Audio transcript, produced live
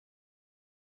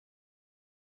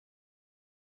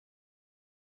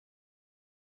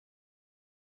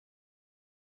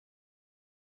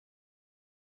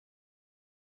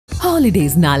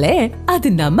Holidays nale, adu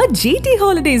namma GT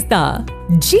Holidays da.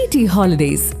 GT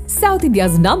Holidays, South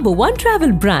India's #1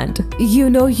 travel brand. You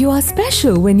know you are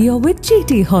special when you're with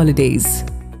GT Holidays.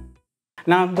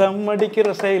 நான் தம் அடிக்கிற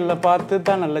சைடில் பார்த்து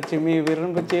தனலட்சுமி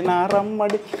விரும்புச்சு, நான்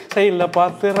ரம்மடி சைடில்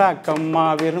பார்த்து ராக்கம்மா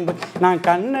விரும்புச்சு, நான்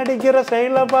கண்ணடிக்கிற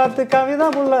சைடில் பார்த்து கவிதா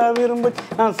புள்ள விரும்புச்சு,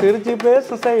 நான் சிரிச்சு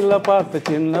பேசும் சைடில் பார்த்து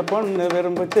சின்ன பொண்ணு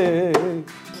விரும்புச்சு.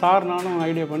 சார் நானும்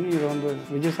ஐடியா பண்ணி இதை வந்து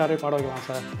விஜய் சாரே பாட வைக்கலாம்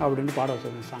சார் அப்படின்ட்டு பாட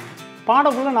வச்சிருந்தேன். சாங்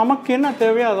பாடக்குள்ள நமக்கு என்ன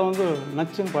தேவையோ அதை வந்து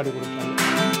நச்சுன்னு பாடி கொடுத்தாங்க.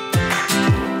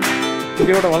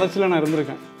 இதோட வளர்ச்சியில் நான்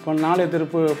இருந்திருக்கேன். இப்போ நாளைய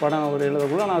திருப்பு படம் ஒரு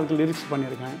எழுதக்குள்ள நான் அதுக்கு லிரிக்ஸ்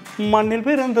பண்ணியிருக்கேன். மண்ணில்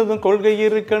பிறந்ததும் கொள்கை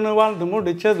இருக்கணும், வாழ்ந்து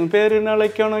முடிச்சதும் பேரு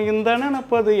நிலைக்கணும், இந்த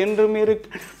நினைப்பது என்றும்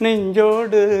இருக்கு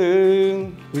நெஞ்சோடு.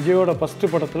 விஜயோட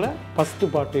ஃபஸ்ட்டு படத்தில்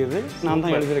ஃபஸ்ட்டு பாட்டு இது நான்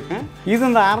தான் எழுதியிருக்கேன். இது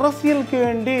இந்த அரசியலுக்கு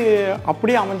வேண்டி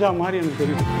அப்படியே அமைஞ்சா மாதிரி எனக்கு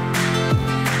தெரியும்.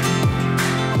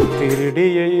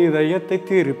 திருடிய இதயத்தை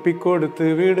திருப்பி கொடுத்து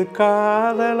விடு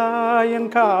காதலா என்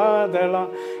காதலா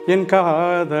என்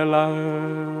காதலா,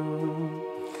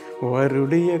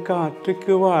 வருடைய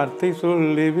காற்றுக்கு வார்த்தை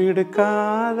சொல்லி விடு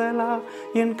காதலா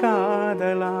என்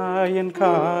காதலா என்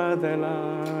காதலா.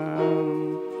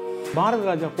 பாரதி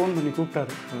ராஜா ஃபோன் பண்ணி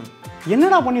கூப்பிட்டாரு,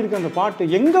 என்னடா பண்ணியிருக்க அந்த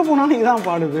பாட்டு, எங்கே போனாலும் இதான்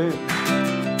பாடுது.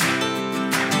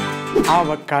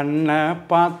 அவ கண்ணை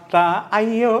பார்த்தா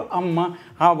ஐயோ அம்மா,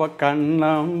 அவ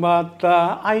கண்ணம் பார்த்தா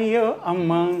ஐயோ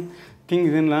அம்மா,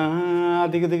 திங்குதுன்னா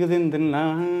திகு திகு திந்துன்னா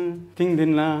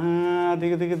திங்குதுன்னா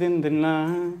திகு திகு திந்துன்னா,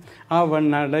 அவ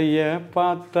நடைய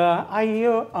பார்த்தா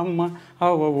ஐயோ அம்மா,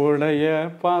 அவ உடைய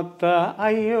பார்த்தா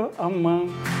ஐயோ அம்மா.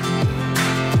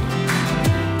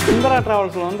 சுந்தரா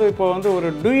டிராவல்ஸில் வந்து இப்போ வந்து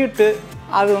ஒரு டூயட்டு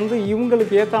அது வந்து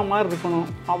இவங்களுக்கு ஏற்ற மாதிரி இருக்கணும்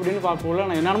அப்படின்னு பார்க்கக்குள்ள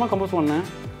நான் என்னென்னமோ கம்போஸ் பண்ணேன்.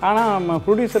 ஆனால் நம்ம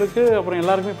ப்ரொடியூசருக்கு அப்புறம்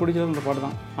எல்லாருக்குமே பிடிச்சது அந்த பாட்டு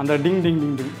தான். அந்த டிங் டிங்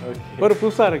டிங் டிங் ஒரு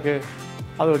புதுசாக இருக்குது,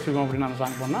 அதை வச்சுக்கோம் அப்படின்னு நான்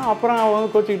சாங் பண்ணேன். அப்புறம் அவன்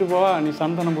வந்து கோச்சிக்கிட்டு போவா, நீ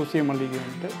சந்தனம் பூசிய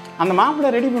மல்லிகைன்ட்டு அந்த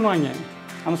மாப்பிள்ளை ரெடி பண்ணுவாங்க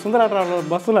அந்த சுந்தரா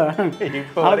டிராவலர் பஸ்ஸில்.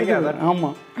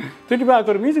 ஆமாம், திருப்பி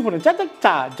போய் ஒரு மியூசிக் போட்டு சக்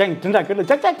சா ஜங் டிண்டா கேட்டு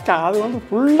சக் சக் சா, அது வந்து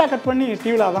ஃபுல்லாக கட் பண்ணி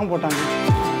டிவியில் அதான் போட்டாங்க.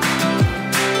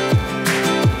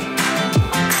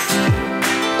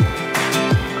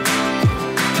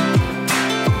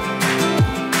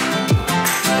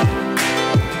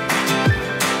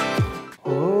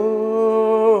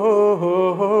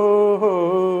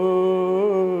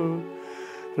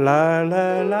 லா லா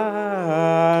லா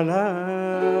லா.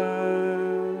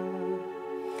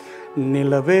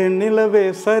 நிலவே நிலவே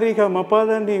சரிகம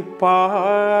பதனி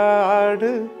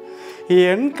பாடு,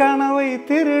 என் கனவை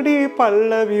திருடி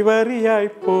பல்லவி வரியாய்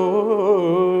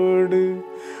போடு,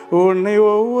 உன்னை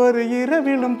ஒவ்வொரு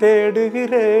இரவிலும்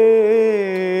தேடுகிறே,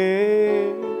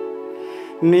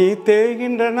 நீ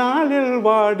தேகின்ற நாளில்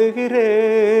வாடுகிறே,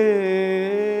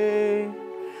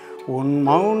 உன்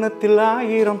மௌனத்தில்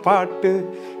 1000 பாட்டு,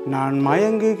 நான்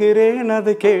மயங்குகிறேன்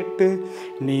அதை கேட்டு,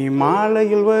 நீ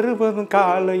மாலையில் வருவதும்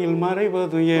காலையில்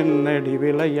மறைவதும் என்னடி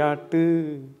விளையாட்டு.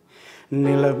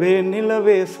 நிலவே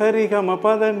நிலவே சரிகம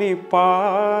பதனி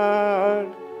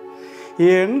பாடு,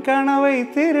 என் கனவை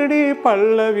திருடி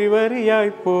பல்லவி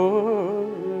வரியாய்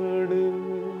போடு.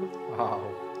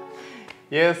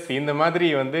 எஸ், இந்த மாதிரி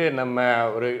வந்து நம்ம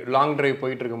ஒரு லாங் டிரைவ்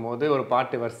போயிட்டு இருக்கும்போது ஒரு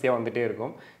பாட்டு வரிசையாக வந்துகிட்டே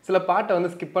இருக்கும். சில பாட்டை வந்து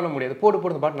ஸ்கிப் பண்ண முடியாது, போட்டு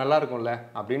போட்டு இந்த பாட்டு நல்லா இருக்கும்ல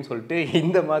அப்படின்னு சொல்லிட்டு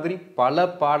இந்த மாதிரி பல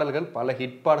பாடல்கள், பல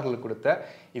ஹிட் பாடல்கள் கொடுத்த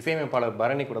இசையமைப்பாளர்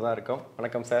பரணி கூட தான் இருக்கோம்.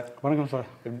 வணக்கம் சார். வணக்கம் சார்.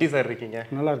 எப்படி சார் இருக்கீங்க?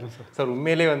 நல்லா இருக்கும் சார். சார்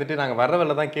உண்மையிலே வந்துட்டு நாங்கள் வர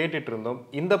வேலை தான் கேட்டுட்டு இருந்தோம்,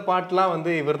 இந்த பாட்டெலாம்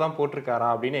வந்து இவர் தான் போட்டிருக்காரா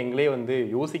அப்படின்னு எங்களே வந்து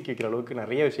யோசிக்க வைக்கிற அளவுக்கு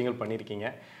நிறைய விஷயங்கள் பண்ணியிருக்கீங்க.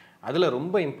 அதில்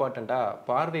ரொம்ப இம்பார்ட்டண்ட்டாக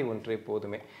பார்வை ஒன்றே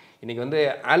போதுமே. இன்றைக்கி வந்து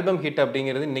ஆல்பம் ஹிட்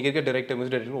அப்படிங்கிறது இன்றைக்கி இருக்க டைரக்டர்,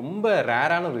 மியூசிக் டைரக்டர் ரொம்ப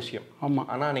ரேரான ஒரு விஷயம். ஆமாம்.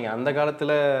 ஆனால் நீங்கள் அந்த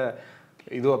காலத்தில்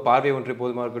இதுவோ பார்வை ஒன்றே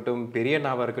போதுமாக இருக்கட்டும், பெரிய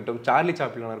நாவாக இருக்கட்டும், சார்லி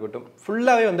சாப்ளினாக இருக்கட்டும்,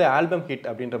 ஃபுல்லாகவே வந்து ஆல்பம் ஹிட்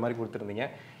அப்படின்ற மாதிரி கொடுத்துருந்தீங்க.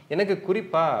 எனக்கு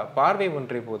குறிப்பாக பார்வை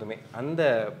ஒன்றே போதுமே அந்த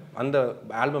அந்த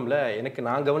ஆல்பமில் எனக்கு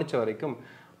நான் கவனித்த வரைக்கும்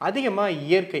அதிகமாக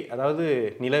இயற்கை, அதாவது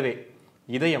நிலவே,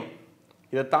 இதயம்,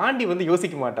 இதை தாண்டி வந்து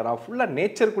யோசிக்க மாட்டாரா, ஃபுல்லாக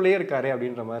நேச்சருக்குள்ளேயே இருக்காரு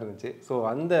அப்படின்ற மாதிரி இருந்துச்சு. ஸோ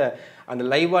அந்த அந்த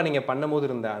லைவாக நீங்கள் பண்ணும்போது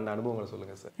இருந்த அந்த அனுபவங்களை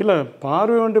சொல்லுங்கள் சார். இல்லை,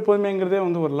 பார்வை ஒன்று போதுமேங்கிறதே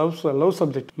வந்து ஒரு லவ்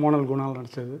சப்ஜெக்ட். மோனல் குணால்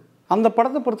நடித்தது அந்த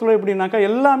படத்தை பொறுத்தவரை எப்படின்னாக்கா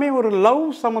எல்லாமே ஒரு லவ்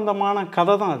சம்மந்தமான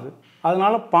கதை தான் அது.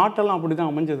 அதனால் பாட்டெல்லாம் அப்படி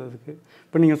தான் அமைஞ்சது அதுக்கு.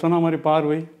 இப்போ நீங்கள் சொன்ன மாதிரி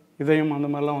பார்வை, இதயம் அந்த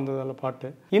மாதிரிலாம் வந்தது அதில் பாட்டு.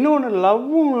 இன்னொன்று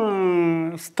லவ்வும்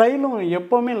ஸ்டைலும்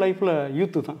எப்போவுமே லைஃப்பில்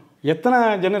யூத்து தான். எத்தனை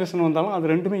ஜெனரேஷன் வந்தாலும்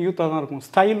அது ரெண்டுமே யூத்தாக தான் இருக்கும்.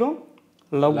 ஸ்டைலும்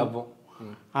லவ்வும்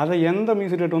அதை எந்த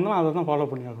மியூசிக் டேட் வந்தாலும் அதை தான் ஃபாலோ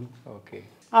பண்ணி ஆகணும். ஓகே,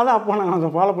 அதை அப்போ நான் அதை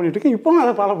ஃபாலோ பண்ணிகிட்டு இருக்கேன். இப்போ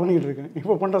அதை ஃபாலோ பண்ணிகிட்டு இருக்கேன்.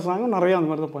 இப்போ பண்ணுற சாங்கும் நிறையா அந்த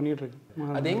மாதிரி தான் பண்ணிகிட்டு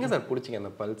இருக்கேன். அது எங்கே சார் பிடிச்சிங்க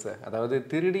அந்த பல்ஸை? அதாவது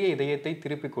திருடிய இதயத்தை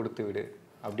திருப்பி கொடுத்து விடு,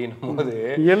 அப்படின்னும் போது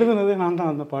எழுதுனதே நான்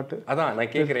தான் அந்த பாட்டு. அதான்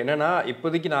நான் கேட்குறேன், என்னன்னா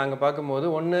இப்போதைக்கு நாங்கள் பார்க்கும்போது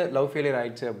ஒன்று லவ் ஃபெயிலியர்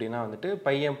ஆயிடுச்சு அப்படின்னா வந்துட்டு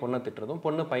பையன் பொண்ணை திட்டுறதும்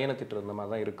பொண்ணு பையனை திட்டுறது இந்த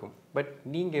மாதிரி தான் இருக்கும். பட்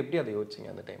நீங்கள் எப்படி அதை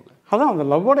யோசிச்சிங்க அந்த டைமில்? அதான் அந்த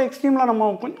லவ்வோட எக்ஸ்ட்ரீம்லாம் நம்ம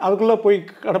அதுக்குள்ளே போய்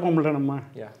கிடப்போம்ல நம்ம.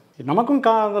 நமக்கும்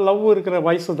அந்த லவ் இருக்கிற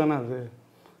வயசு தானே அது.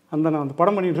 நான் அந்த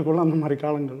படம் பண்ணிகிட்டு இருக்கோம்ல அந்த மாதிரி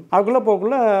காலங்கள். அதுக்குள்ளே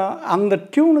போகக்குள்ள அந்த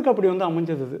டியூனுக்கு அப்படி வந்து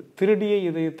அமைஞ்சது. அது திருடிய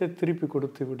இதயத்தை திருப்பி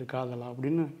கொடுத்து விடு காதலா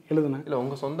அப்படின்னு எழுதுனேன். இல்லை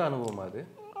உங்கள் சொந்த அனுபவம் அது?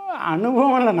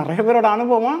 அனுபவம் இல்லை, நிறைய பேரோட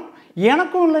அனுபவம்.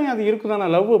 எனக்கும் இல்லைங்க, அது இருக்குது தானே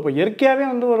லவ். இப்போ இயற்கையாகவே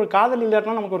வந்து ஒரு காதல்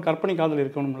இல்லாட்டினா நமக்கு ஒரு கற்பனை காதல்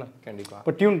இருக்கணும்ல கண்டிப்பாக.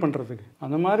 இப்போ டியூன் பண்ணுறதுக்கு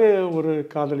அந்த மாதிரி ஒரு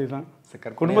காதலி தான்.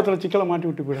 குடும்பத்தில் சிக்கலை மாட்டி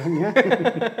விட்டு போயிடுவாங்க.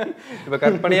 இப்போ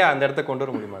கற்பனையாக அந்த இடத்த கொண்டு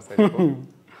வர முடியுமா சார்?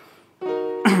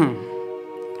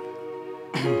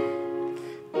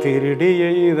 திருடிய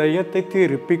இதயத்தை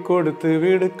திருப்பி கொடுத்து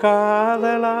விடு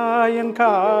காதலா என்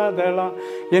காதலா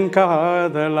என்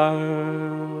காதலா,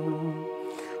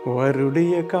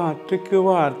 வருடைய காற்றுக்கு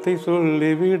வார்த்தை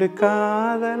சொல்லி விடு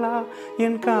காதலா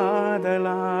என்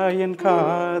காதலா என்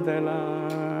காதலா,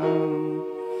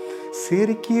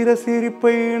 சிரிக்கிற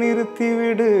சிரிப்பை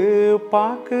நிறுத்திவிடு,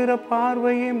 பார்க்கிற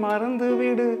பார்வையை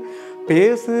மறந்துவிடு,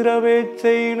 பேசுகிற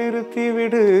பேச்சை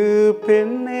நிறுத்திவிடு,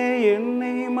 பெண்ணே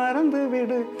என்னை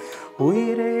மறந்துவிடு,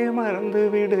 உயிரே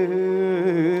மறந்துவிடு,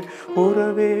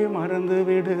 உறவே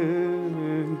மறந்துவிடு,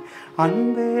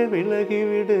 அன்பே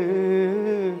விலகிவிடு,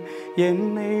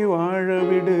 என்னை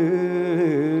வாழவிடு,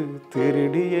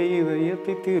 திருடிய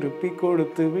இதயத்தை திருப்பி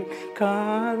கொடுத்து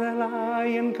காதலா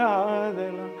என்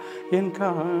காதலா என்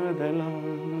காதலா.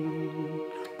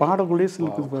 பாடக்குள்ளே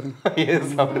இருக்குது பாருங்க.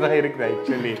 எஸ், அப்படிதான் இருக்குது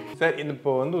ஆக்சுவலி. சார்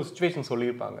இப்போ வந்து ஒரு சுச்சுவேஷன்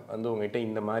சொல்லியிருப்பாங்க, வந்து உங்ககிட்ட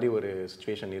இந்த மாதிரி ஒரு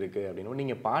சுச்சுவேஷன் இருக்குது அப்படின்னு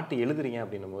நீங்கள் பாட்டு எழுதுறீங்க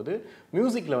அப்படின்னும் போது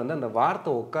மியூசிக்கில் வந்து அந்த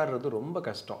வார்த்தை உட்கார்றது ரொம்ப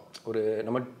கஷ்டம். ஒரு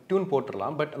நம்ம டியூன்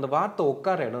போட்டுடலாம், பட் அந்த வார்த்தை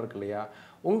உட்கார இடம் இருக்கு இல்லையா?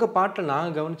 உங்கள் பாட்டை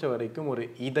நான் கவனித்த வரைக்கும் ஒரு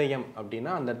இதயம்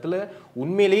அப்படின்னா அந்த இடத்துல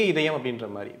உண்மையிலேயே இதயம் அப்படின்ற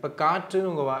மாதிரி. இப்போ காற்று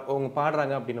உங்க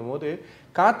பாடுறாங்க அப்படின்னும் போது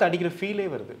காற்று அடிக்கிற ஃபீலே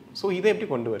வருது. ஸோ இதை எப்படி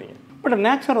கொண்டு வரீங்க? பட்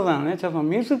நேச்சர் தான்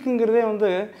மியூசிக்குங்கிறதே வந்து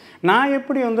நான்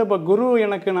எப்படி வந்து இப்போ குரு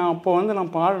எனக்கு நான் அப்போ வந்து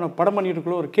நான் படம்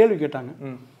பண்ணிட்டுக்குள்ள ஒரு கேள்வி கேட்டாங்க,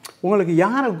 உங்களுக்கு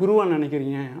யாரை குருவான்னு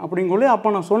நினைக்கிறீங்க அப்படிங்கொள்ளே. அப்போ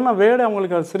நான் சொன்ன வேர்டு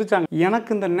அவங்களுக்கு அது சிரித்தாங்க.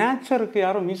 எனக்கு இந்த நேச்சருக்கு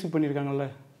யாரும் மியூசிக் பண்ணியிருக்காங்கல்ல,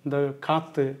 இந்த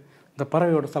காற்று, இந்த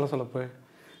பறவையோட சலசலப்பு,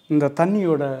 இந்த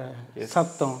தண்ணியோட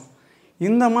சத்தம்,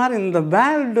 இந்த மாதிரி இந்த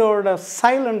வேர்ல்டோட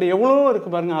சைலண்ட் எவ்வளோ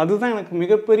இருக்குது பாருங்கள். அதுதான் எனக்கு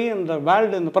மிகப்பெரிய இந்த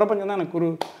வேர்ல்டு, இந்த பிரபஞ்சம் தான் எனக்கு குரு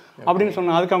அப்படின்னு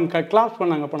சொன்னேன். அதுக்கு அவங்க கிளாஸ்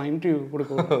பண்ணாங்க அப்போ நான் இன்டர்வியூ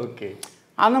கொடுக்குவேன். ஓகே,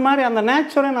 அந்த மாதிரி அந்த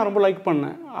நேச்சரை நான் ரொம்ப லைக்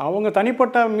பண்ணேன். அவங்க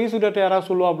தனிப்பட்ட மியூசிக் டேட்டை யாராவது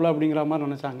சொல்லுவாப்புல அப்படிங்கிற மாதிரி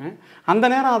நினச்சாங்க. அந்த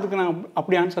நேரம் அதுக்கு நான்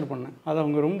அப்படி ஆன்சர் பண்ணேன். அது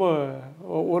அவங்க ரொம்ப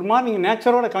ஒரு மாதிரி நீங்கள்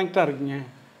நேச்சரோட கனெக்டாக இருக்கீங்க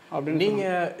அப்படின்னு.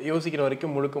 நீங்கள் யோசிக்கிற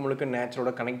வரைக்கும் முழுக்க முழுக்க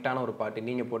நேச்சரோட கனெக்டான ஒரு பாட்டு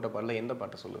நீங்கள் போட்ட பாட்டில் எந்த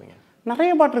பாட்டை சொல்லுவீங்க?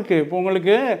 நிறைய பாட்டு இருக்குது. இப்போ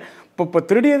உங்களுக்கு இப்போ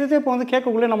திருடியதே இப்போ வந்து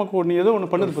கேட்கக்குள்ளே நமக்கு ஒன்று ஏதோ ஒன்று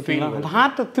பண்ணுது பார்த்தீங்களா? அந்த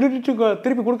ஹார்ட்டை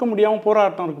திருப்பி கொடுக்க முடியாமல்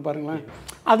போராட்டம் இருக்குது பாருங்களேன்,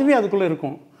 அதுவே அதுக்குள்ளே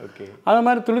இருக்கும். ஓகே, அது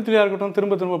மாதிரி துளித்துளியாக இருக்கட்டும்,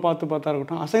 திரும்ப திரும்ப பார்த்தா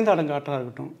இருக்கட்டும், அசைந்தாடும் காற்றாக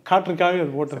இருக்கட்டும், காற்றுக்காகவே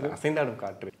அது போட்டது. அசைந்தாடும்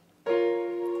காற்று.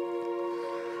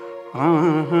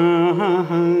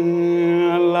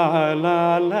 லா லா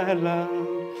லா லா லா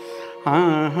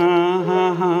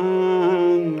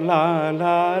லா லா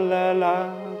லா லா லா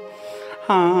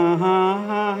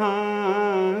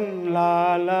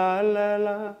லா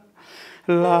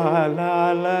லா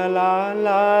லா லா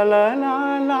லா லா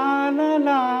லா லா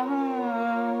லா.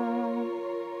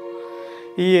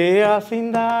 ஏ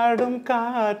அசைந்தாடும்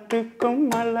காற்றுக்கும்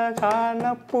அழகான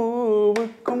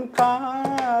பூவுக்கும்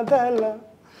காதலா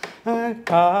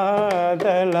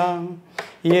காதலாம்,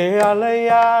 ஏ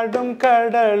அலையாடும்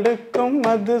கடலுக்கும்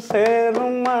அது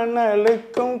சேரும்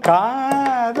மணலுக்கும்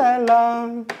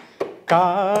காதலாம்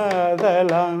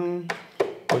காதலாம்,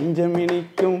 கொஞ்சம்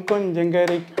இனிக்கும் கொஞ்சம்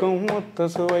கரைக்கும் மொத்த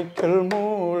சுவைக்கள்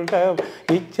மூழ்க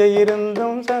இச்சை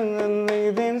இருந்தும்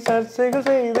சங்கந்தேன் சர்ச்சைகள்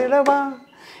செய்திடவா,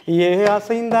 ஏ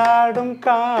அசைந்தாடும்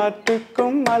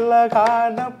காற்றுக்கும்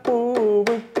அழகான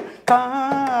பூவுக்கு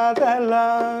காதலா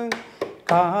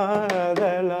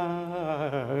காதலா.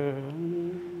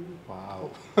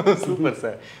 Super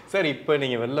sir. சார் இப்போ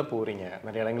நீங்கள் வெளில போகிறீங்க,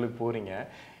 நிறைய இடங்களுக்கு போகிறீங்க.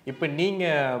 இப்போ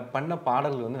நீங்கள் பண்ண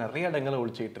பாடல்கள் வந்து நிறைய இடங்களில்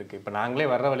ஒழிச்சிக்கிட்டு இருக்கு. இப்போ நாங்களே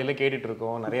வர்ற வழியில்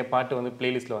கேட்டுட்ருக்கோம், நிறைய பாட்டு வந்து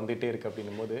பிளேலிஸ்ட்டில் வந்துகிட்டே இருக்குது.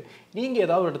 அப்படின்னும் போது நீங்கள்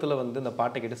ஏதாவது ஒரு இடத்துல வந்து இந்த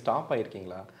பாட்டை கேட்டு ஸ்டாப்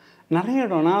ஆகிருக்கீங்களா? நிறைய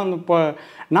இடம். நான் இப்போ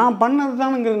நான் பண்ணது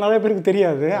தானுங்கிறது நிறைய பேருக்கு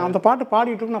தெரியாது. அந்த பாட்டு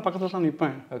பாடிட்டு நான் பக்கத்தில் தான்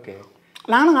நிற்பேன். ஓகே,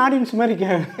 நானும் ஆடியன்ஸ் மாதிரி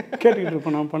கேட்டுக்கிட்டு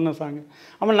இருப்பேன் நான் பண்ண சாங்கு.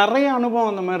 அப்போ நிறைய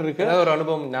அனுபவம் அந்த மாதிரி இருக்குது. ஒரு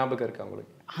அனுபவம் ஞாபகம் இருக்கா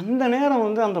உங்களுக்கு? அந்த நேரம்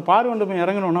வந்து அந்த பார்வண்டபம்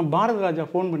இறங்கணுன்னா பாரதி ராஜா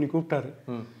ஃபோன் பண்ணி கூப்பிட்டாரு.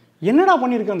 என்னடா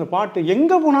பண்ணியிருக்க அந்த பாட்டு,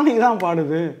 எங்கே போனாலும் இதான்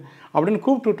பாடுது அப்படின்னு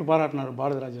கூப்பிட்டு பாராட்டினார்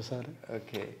பாரதி ராஜா சார்.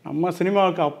 ஓகே, நம்ம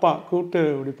சினிமாவுக்கு அப்பா கூப்பிட்டு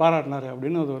இப்படி பாராட்டினார்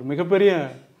அப்படின்னு அது ஒரு மிகப்பெரிய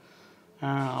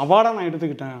அவார்டாக நான்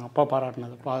எடுத்துக்கிட்டேன். அப்பா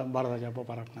பாராட்டினது, பாரதிராஜா அப்பா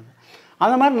பாராட்டினது.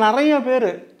 அந்த மாதிரி நிறைய பேர்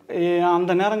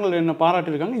அந்த நேரங்களில் என்னை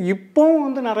பாராட்டியிருக்காங்க. இப்போவும்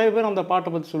வந்து நிறைய பேர் அந்த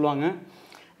பாட்டை பற்றி சொல்லுவாங்க.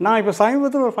 நான் இப்போ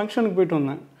சமீபத்தில் ஒரு ஃபங்க்ஷனுக்கு போயிட்டு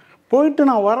வந்தேன். போயிட்டு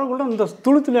நான் வரக்குள்ள இந்த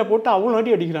துளுத்திலியா போட்டு அவ்வளோ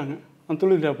அடி அடிக்கிறாங்க. அந்த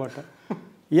துளுத்திலியா பாட்டை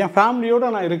என்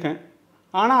ஃபேமிலியோடு நான் இருக்கேன்.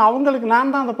 ஆனால் அவங்களுக்கு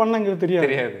நான் தான் அதை பண்ணங்கிறது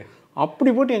தெரியாது. அப்படி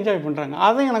போட்டு என்ஜாய் பண்ணுறாங்க.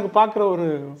 அதை எனக்கு பார்க்குற ஒரு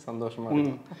சந்தோஷமாக.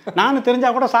 நானும்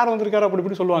தெரிஞ்சால் கூட சார் வந்திருக்காரு அப்படி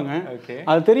இப்படி சொல்லுவாங்க.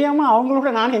 அது தெரியாமல்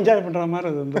அவங்களோட நானும் என்ஜாய் பண்ணுற மாதிரி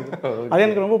அது வந்து அது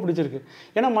எனக்கு ரொம்ப பிடிச்சிருக்கு.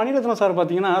 ஏன்னா மணிரத்னம் சார்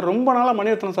பார்த்தீங்கன்னா ரொம்ப நாளாக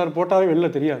மணிரத்னம் சார் போட்டாவே வெளில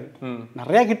தெரியாது.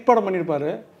 நிறையா ஹிட் படம் பண்ணியிருப்பார்.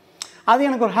 அது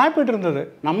எனக்கு ஒரு ஹேபிட் இருந்தது.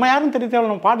 நம்ம யாரும் தெரியாத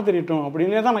நம்ம பாட்டு தெரியட்டும்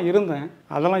அப்படின்னே தான் நான் இருந்தேன்.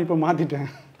 அதெல்லாம் இப்போ மாற்றிட்டேன்.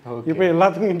 இப்போ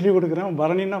எல்லாத்துக்கும் இன்டர்வியூ கொடுக்குறேன்.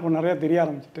 பரணின்னா இப்போ நிறையா தெரிய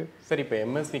ஆரம்பிச்சிட்டு. சார் இப்போ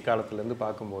எம்எஸ்வி காலத்துலேருந்து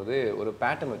பார்க்கும்போது ஒரு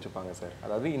பேட்டர்ன் வச்சுப்பாங்க சார்.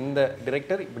 அதாவது இந்த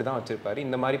டிரெக்டர் இப்படி தான் வச்சுருப்பாரு,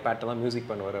 இந்த மாதிரி பேட்டர்ன் தான் மியூசிக்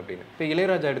பண்ணுவார் அப்படின்னு. இப்போ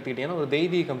இளையராஜா எடுத்துக்கிட்டிங்கன்னா ஒரு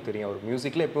தெய்வீகம் தெரியும். ஒரு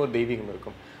மியூசிக்கில் எப்போ ஒரு தெய்வீகம்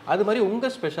இருக்கும். அது மாதிரி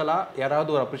உங்கள் ஸ்பெஷலாக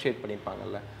யாராவது ஒரு அப்ரிஷியேட்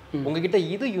பண்ணியிருப்பாங்கல்ல, உங்ககிட்ட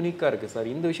இது யூனிக்காக இருக்குது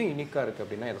சார், இந்த விஷயம் யூனிக்காக இருக்குது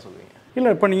அப்படின்னா எதை சொல்லுவீங்க? இல்லை,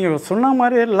 இப்போ நீங்கள் சொன்ன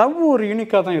மாதிரி லவ் ஒரு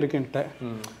யூனிக்காக தான் இருக்குன்ட்டு.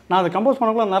 நான் அதை கம்போஸ்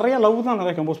பண்ணக்குள்ள நிறைய லவ் தான்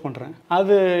நிறைய கம்போஸ் பண்ணுறேன்.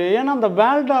 அது ஏன்னா அந்த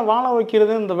வேர்ல்டை வாழ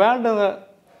வைக்கிறது, இந்த வேர்ல்டை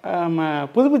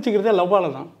புதுப்பிச்சுக்கிறதே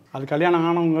லவ்வால் தான். அது கல்யாணம்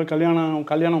ஆனவங்க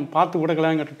கல்யாணம் பார்த்து கூட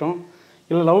கல்யாணம் கட்டட்டும்,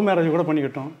 இல்லை லவ் மேரேஜ் கூட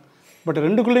பண்ணிக்கட்டும். பட்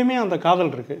ரெண்டுக்குள்ளேயுமே அந்த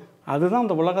காதல் இருக்குது. அதுதான்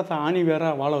அந்த உலகத்தை ஆணி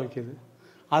வேற வாழ வைக்கிது.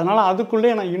 அதனால்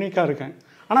அதுக்குள்ளே நான் யூனிக்காக இருக்கேன்.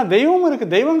 ஆனால் தெய்வமும்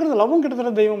இருக்குது. தெய்வங்கிறது லவ்வும்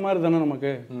கிட்டத்தட்ட தெய்வம் மாதிரி தானே நமக்கு.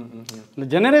 இந்த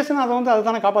ஜெனரேஷன் அதை வந்து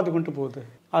அதுதானே காப்பாற்றி கொண்டு போகுது.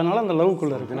 அதனால அந்த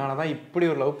லவ்க்குள்ளே இருக்குது. அதனால தான் இப்படி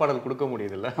ஒரு லவ் பாடல் கொடுக்க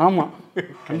முடியுதுல்ல. ஆமாம்,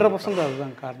 100%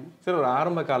 அதுதான் காரணம். சார் ஒரு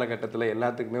ஆரம்ப காலகட்டத்தில்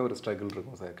எல்லாத்துக்குமே ஒரு ஸ்ட்ரகிள்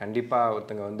இருக்கும் சார். கண்டிப்பாக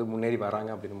ஒருத்தங்க வந்து முன்னேறி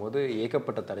வராங்க அப்படின்னும் போது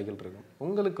ஏகப்பட்ட தடைகள் இருக்கும்.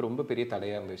 உங்களுக்கு ரொம்ப பெரிய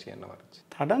தடையாக இருந்த விஷயம் என்ன வந்துச்சு?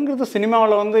 தடங்கிறது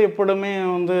சினிமாவில் வந்து எப்பொழுதுமே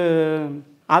வந்து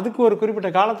அதுக்கு ஒரு குறிப்பிட்ட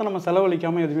காலத்தை நம்ம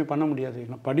செலவழிக்காமல் எதுவுமே பண்ண முடியாது.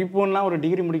 படிப்புன்னா ஒரு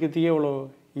டிகிரி முடிக்கிறதுக்கே எவ்வளோ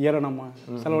இயரை நம்ம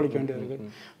செலவழிக்க வேண்டியது இருக்குது.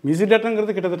 மியூசிக்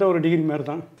டேரக்டருங்கிறது கிட்டத்தட்ட ஒரு டிகிரி மாதிரி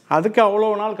தான். அதுக்கு அவ்வளோ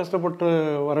நாள் கஷ்டப்பட்டு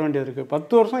வர வேண்டியது இருக்குது.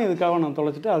 10 வருஷம் இதுக்காக நான்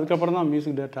தொலைச்சிட்டு அதுக்கப்புறம் தான்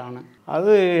மியூசிக் டேரக்டர் ஆனேன்.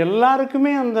 அது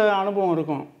எல்லாருக்குமே அந்த அனுபவம்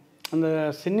இருக்கும். அந்த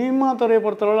சினிமா துறையை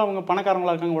பொறுத்தளவில் அவங்க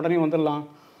பணக்காரங்களாக இருக்காங்க, உடனே வந்துடலாம்,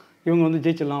 இவங்க வந்து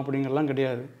ஜெயிச்சிடலாம் அப்படிங்கிறலாம்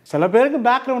கிடையாது. சில பேருக்கு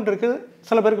பேக்ரவுண்ட் இருக்குது,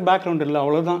 சில பேருக்கு பேக்ரவுண்ட் இல்லை,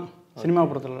 அவ்வளோதான் சினிமா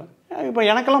பொறுத்தளவில். இப்போ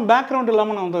எனக்கெல்லாம் பேக்ரவுண்ட்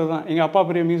இல்லாமல் நான் வந்தது தான். எங்கள் அப்பா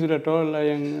பெரிய மியூசிக் டேரக்டரோ இல்லை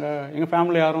எங்கள்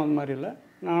ஃபேமிலி யாரும் அந்த மாதிரி இல்லை.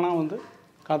 நானாக வந்து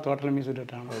காற்று வாட்டில் மியூசிக்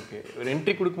டேரக்டர் ஆனேன். ஓகே, ஒரு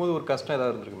என்ட்ரி கொடுக்கும்போது ஒரு கஷ்டம்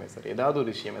ஏதாவது இருந்திருக்குமே சார்? ஏதாவது ஒரு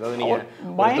விஷயம், ஏதாவது நீங்கள்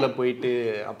பைக்கில் போயிட்டு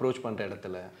அப்ரோச் பண்ணுற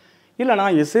இடத்துல? இல்லை,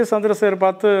 நான் எஸ்ஏ சந்திரசேகர்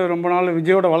பார்த்து ரொம்ப நாள்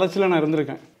விஜயோட வளர்ச்சியில் நான்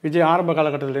இருந்திருக்கேன். விஜய் ஆரம்ப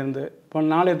காலகட்டத்திலேருந்து இப்போ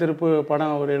நாளைய திருப்பு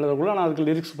படம் ஒரு எழுதக்குள்ள நான் அதுக்கு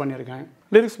லிரிக்ஸ் பண்ணியிருக்கேன்.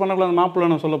 லிரிக்ஸ் பண்ணக்குள்ள அந்த மாப்பிள்ளை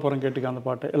நான் சொல்ல போகிறேன், கேட்டுக்க அந்த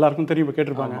பாட்டு எல்லாருக்கும் தெரியும், இப்போ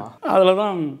கேட்டிருப்பாங்க. அதில்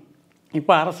தான்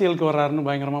இப்போ அரசியலுக்கு வர்றாருன்னு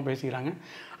பயங்கரமாக பேசிக்கிறாங்க.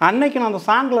 அன்னைக்கு நான் அந்த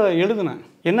சாங்கில் எழுதினேன்.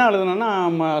 என்ன எழுதுனேன்னா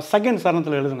செகண்ட்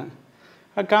சரணத்தில் எழுதினேன்.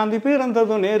 காந்தி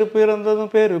பிறந்ததும் நேரு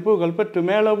பிறந்ததும் பேரு புகழ் பெற்று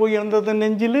மேலே உயர்ந்ததும்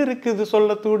நெஞ்சில் இருக்குது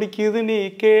சொல்ல துடிக்குது நீ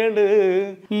கேளு.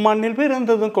 மண்ணில்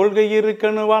பிறந்ததும் கொள்கை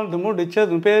இருக்கணும், வாழ்ந்து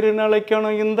முடிச்சதும் பேரு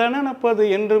நிலைக்கணும், இந்த நினைப்பது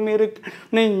என்றும் இருக்கு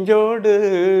நெஞ்சோடு.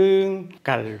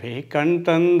 கல்வி கண்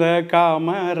தந்த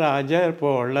காமராஜர்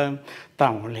போல,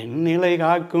 தமிழின் நிலை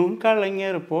காக்கும்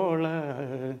கலைஞர் போல,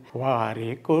 வாரி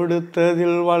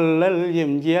கொடுத்ததில் வள்ளல்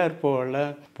எம்ஜிஆர் போல,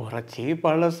 புரட்சி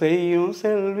பல செய்யும்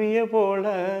செல்விய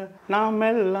போல, நாம்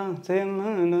எல்லாம்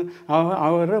சேர்ந்து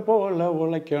அவரை போல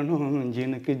உழைக்கணும்.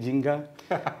 ஜினுக்கு ஜிங்கா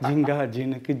ஜிங்கா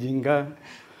ஜினுக்கு ஜிங்கா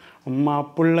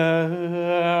மாப்புள்ள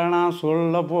நான்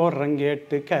சொல்ல போகிறேன்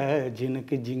கேட்டுக்க.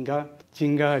 ஜினுக்கு ஜிங்கா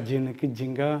ஜிங்கா ஜினுக்கு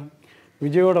ஜிங்கா.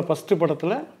 விஜயோட ஃபஸ்ட்டு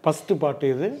படத்தில் ஃபஸ்ட்டு பாட்டு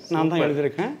இது நான் தான்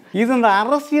எழுதியிருக்கேன். இது இந்த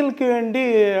அரசியலுக்கு வேண்டி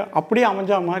அப்படியே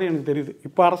அமைஞ்சா மாதிரி எனக்கு தெரியுது.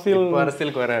 இப்போ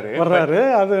அரசியலுக்கு வர்றாரு,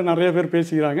 அது நிறைய பேர்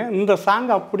பேசிக்கிறாங்க. இந்த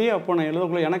சாங் அப்படியே அப்போ நான்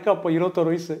எழுதக்குள்ள, எனக்கு அப்போ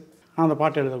 21 வயசு நான் அந்த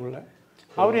பாட்டு எழுதக்குள்ள.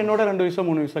 அவர் என்னோட 2 வயசோ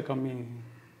 3 வயசோ கம்மி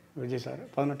விஜய் சார்.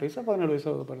 18 வயசோ 17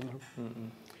 வயசோ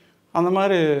பிறந்தாலும் அந்த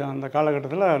மாதிரி அந்த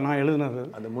காலகட்டத்தில் நான் எழுதினது.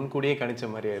 அது முன்கூடியே கணிச்ச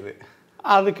மாதிரி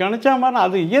அது கணிச்சா மாதிரி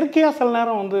அது இயற்கையாக சில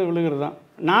நேரம் வந்து விழுகிறது தான்.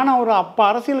 நானும் அவர் அப்போ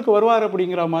அரசியலுக்கு வருவார்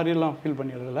அப்படிங்கிற மாதிரிலாம் ஃபீல்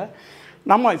பண்ணிடுறதில்ல.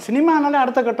 நம்ம சினிமானாலே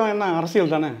அடுத்த கட்டம் என்ன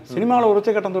அரசியல் தானே. சினிமாவில் ஒரு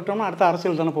உச்சக்கட்டம் தொட்டோம்னா அடுத்த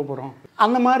அரசியல் தானே போகிறோம்.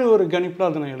 அந்த மாதிரி ஒரு கணிப்பில்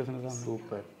அதை நான் எழுதுனது தான்.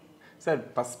 Super sir.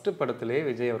 ஃபஸ்ட்டு படத்திலே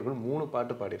விஜய் அவர்கள் 3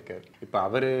 பாட்டு பாடியிருக்காரு. இப்போ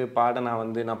அவர் பாட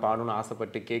நான் பாடணும்னு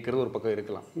ஆசைப்பட்டு கேட்குறது ஒரு பக்கம்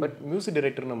இருக்கலாம். பட் மியூசிக்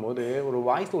டைரக்டர்னும் போது ஒரு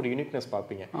வாய்ஸில் ஒரு யூனிக்னஸ்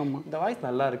பார்ப்பீங்க. ஆமாம், இந்த வாய்ஸ்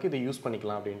நல்லா இருக்குது, இதை யூஸ்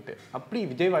பண்ணிக்கலாம் அப்படின்ட்டு. அப்படி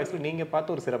விஜய் வாய்ஸில் நீங்கள்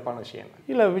பார்த்த ஒரு சிறப்பான விஷயம் என்ன?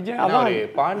 இல்லை, விஜய் அதான்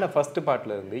பாடின ஃபஸ்ட்டு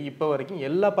பாட்டில் இருந்து இப்போ வரைக்கும்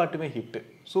எல்லா பாட்டுமே ஹிட்டு,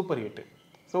 சூப்பர் ஹிட்டு.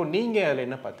 ஸோ நீங்கள் அதில்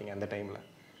என்ன பார்த்தீங்க அந்த டைமில்?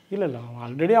 இல்லை,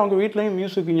 ஆல்ரெடி அவங்க வீட்லேயும்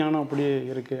மியூசிக் ஞானம் அப்படியே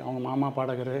இருக்குது. அவங்க மாமா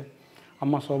பாடகர்,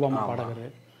 அம்மா சோபாமா பாடகர்.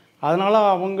 அதனால்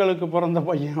அவங்களுக்கு பிறந்த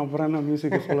பையன் அப்புறம் என்ன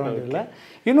மியூசிக்கு சொல்ல வேண்டியதில்லை.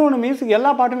 இன்னொன்று, மியூசிக்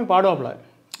எல்லா பாட்டுமே பாடுவாப்புல,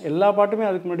 எல்லா பாட்டுமே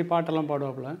அதுக்கு முன்னாடி பாட்டெல்லாம்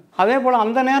பாடுவாப்புல. அதே போல்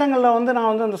அந்த நேரங்களில் வந்து நான்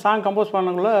வந்து அந்த சாங் கம்போஸ்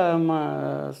பண்ணக்குள்ள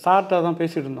சார்கிட்ட தான்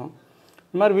பேசிகிட்டு இருந்தோம்.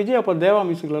 இந்த மாதிரி விஜய் அப்போ தேவா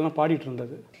மியூசிக்லலாம் பாடிட்டு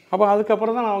இருந்தது. அப்போ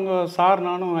அதுக்கப்புறம் தான் அவங்க சார்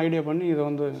நானும் ஐடியா பண்ணி இதை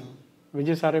வந்து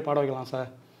விஜய் சாரே பாட வைக்கலாம் சார்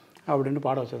அப்படின்ட்டு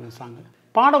பாட வச்சிருந்தேன் சாங்கு.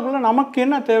 பாடக்குள்ளே நமக்கு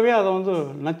என்ன தேவையோ அதை வந்து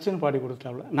நச்சுன்னு பாடி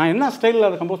கொடுத்தாப்புல. நான் என்ன ஸ்டைலில்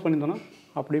அதை கம்போஸ் பண்ணியிருந்தேனோ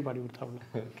அப்படியே பாடி கொடுத்தாப்புல.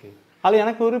 ஓகே. அது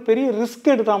எனக்கு ஒரு பெரிய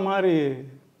ரிஸ்க் எடுத்த மாதிரி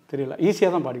தெரியல,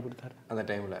 ஈஸியாக தான் பாடி கொடுத்தாரு அந்த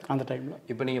டைமில்.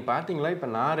 இப்போ நீங்கள் பார்த்தீங்களா, இப்போ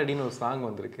நான் ரெடின்னு ஒரு சாங்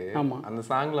வந்திருக்கு. ஆமாம். அந்த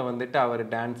சாங்கில் வந்துட்டு அவர்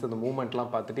டான்ஸ் அந்த மூவ்மெண்ட்லாம்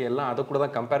பார்த்துட்டு எல்லாம் அதை கூட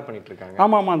தான் கம்பேர் பண்ணிட்டு இருக்காங்க.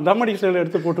 ஆமாம், தம்மடி ஸ்டைல்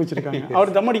எடுத்து போட்டு வச்சுருக்காங்க.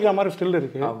 அவர் தம்மடிக்கிற மாதிரி ஸ்டைல்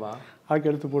இருக்குது. ஆமாம், அதுக்கு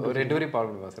எடுத்து போட்டு 2 வரி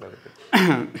பாருங்க சார். அதுக்கு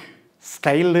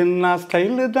ஸ்டைலுன்னா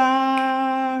ஸ்டைலு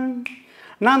தான்,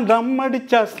 நான் தம்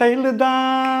அடித்தா ஸ்டைலு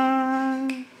தான்.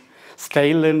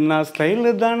 ஸ்டைலுன்னா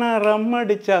ஸ்டைலு தான், நான் ரம்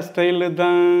அடித்தா ஸ்டைலு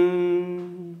தான்.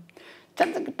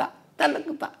 சலக்குத்தா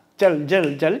சலக்குத்தா ஜல் ஜல்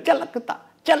ஜல் சலக்குத்தா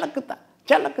சலக்குத்தா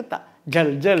சலக்குத்தா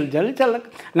ஜல் ஜல் ஜல் சலக்கு.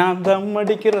 நான் தம்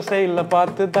அடிக்கிற ஸ்டைலில்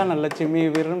பார்த்து தான் லட்சுமி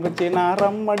விரும்புச்சு. நான்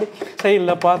ரம் அடி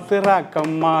ஸ்டைலில் பார்த்து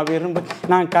ராக்கம்மா விரும்பு.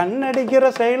 நான்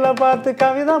கண்ணடிக்கிற ஸ்டைலில் பார்த்து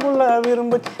கவிதா புள்ள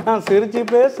விரும்புச்சு. நான் சிரிச்சு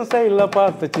பேசும் ஸ்டைலில்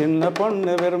பார்த்து சின்ன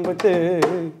பொண்ணு விரும்புச்சு.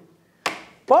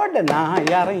 போட நான்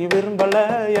யாரையும் விரும்பலை,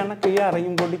 எனக்கு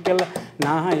யாரையும் பிடிக்கல.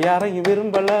 நான் யாரையும்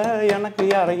விரும்பலை, எனக்கு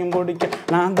யாரையும் பிடிக்கல.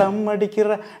 நான் தம்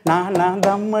அடிக்கிற நான்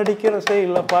தம் அடிக்கிற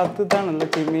ஸ்டைலில் பார்த்து தான்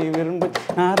லட்சுமி விரும்புச்சு.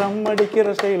 நான் ரம்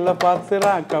அடிக்கிற ஸ்டைலில் பார்த்து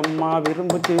ராக்கம்மா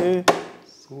விரும்புச்சு.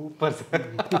 Super sir.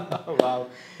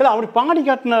 இல்லை அப்படி பாடி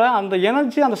காட்டின அந்த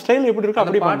எனர்ஜி அந்த ஸ்டைல் எப்படி இருக்கோ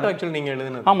அப்படி பாட்டு ஆக்சுவலி நீங்கள்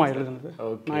எழுதுனது? ஆமாம் எழுதுனது,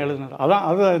 நான் எழுதுனது. அதான்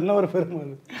அது என்ன ஒரு பெருமை.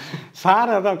 அது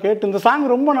சார் அதான் கேட்டு இந்த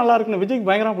சாங் ரொம்ப நல்லா இருக்குன்னு விஜய்க்கு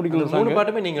பயங்கரமாக பிடிக்கும். 3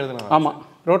 பாட்டுமே நீங்கள் எழுதுனா? ஆமாம்.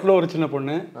 ரோட்டில் ஒரு சின்ன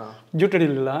பொண்ணு,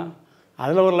 ஜூட்டடில்லா,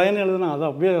 அதில் ஒரு லைன் எழுதுனா அது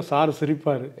அப்படியே சார்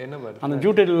சிரிப்பார். என்ன பாட்டு? அந்த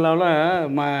ஜூட்டடில்லாவில்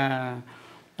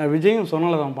விஜயும்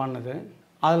சொன்னால தான் பாடினது.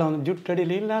 அதில் வந்து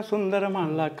ஜூட்டடிலா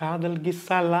சுந்தரமாலா காதல்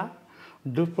கிஸ்ஸாலா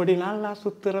டுப்படிலாலா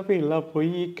சுத்துறப்பில்லா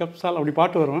பொய் கப்சால் அப்படி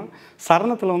பாட்டு வரும்.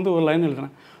 சரணத்தில் வந்து ஒரு லைன்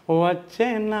எழுதுனேன். ஓ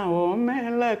வச்சேன்னா ஓ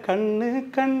மேலே கண்ணு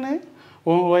கண்ணு,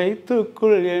 உன்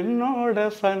வயிற்றுக்குள் என்னோட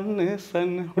சன்னு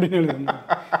சன்னு அப்படின்னு எழுதுனேன்.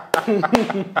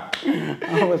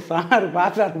 அவன் சார்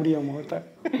பார்த்தார் முடியாம ஒருத்தர்.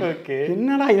 ஓகே,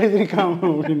 என்னடா எழுதியிருக்கான்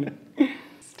அப்படின்னு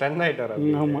ஸ்டன் ஆகிட்டார்.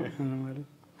 ஆமாம், அந்த மாதிரி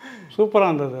சூப்பராக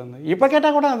இருந்தது. அந்த இப்போ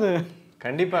கேட்டால் கூட அது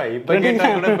கண்டிப்பாக இப்போ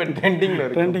கேட்டால் கூட இப்போ ட்ரெண்டிங்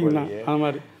தான். அது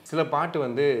மாதிரி சில பாட்டு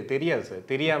வந்து தெரியாது சார்,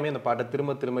 தெரியாமல் அந்த பாட்டை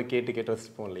திரும்ப திரும்ப கேட்டு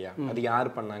ரசிப்போம் இல்லையா? அது யார்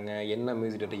பண்ணாங்க, என்ன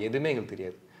மியூசிக் டேரக்டர், எதுவுமே எங்களுக்கு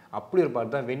தெரியாது. அப்படி ஒரு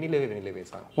பாட்டு தான் வெண்ணிலவே வெண்ணிலவே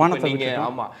சாங். நீங்கள்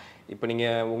ஆமாம், இப்போ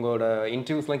நீங்கள் உங்களோட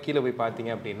இன்டர்வியூஸ்லாம் கீழே போய்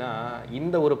பார்த்தீங்க அப்படின்னா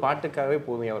இந்த ஒரு பாட்டுக்காகவே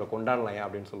போதும் அவரை கொண்டாடலாம்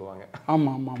அப்படின்னு சொல்லுவாங்க.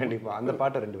 ஆமாம் ஆமாம், கண்டிப்பாக அந்த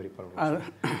பாட்டை 2 வரி பாருங்க.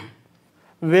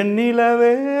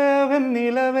 வெண்ணிலவே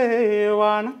வெண்ணிலவே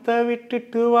வானத்தை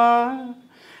விட்டுட்டு வா,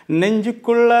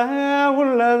 நெஞ்சுக்குள்ள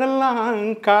உள்ளதெல்லாம்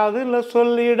காதுல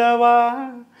சொல்லிடவா,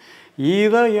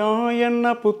 இதயம்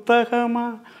என்ன புத்தகமா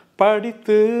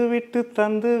படித்து விட்டு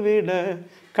தந்து விட,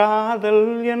 காதல்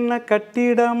என்ன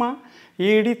கட்டிடமா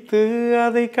இடித்து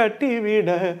அதை கட்டிவிட,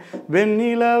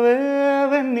 வெண்ணிலவே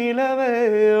வெண்ணிலவே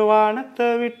வானத்தை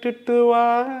விட்டுட்டு வா,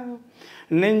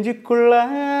 நெஞ்சுக்குள்ள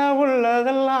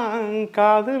உள்ளதெல்லாம்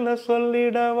காதுல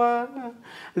சொல்லிடவா.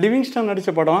 லிவிங்ஸ்டன்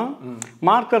நடித்த படம்.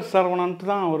 மார்க்கர்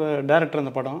சரவணன்ட்டு தான் ஒரு டைரக்டர்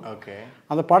அந்த படம். ஓகே.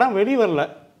 அந்த படம் வெளி வரல,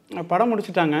 படம்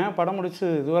முடிச்சுட்டாங்க. படம் முடிச்சு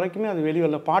இது வரைக்குமே அது வெளி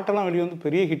வரல. பாட்டெல்லாம் வெளியே வந்து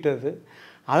பெரிய ஹிட் அது.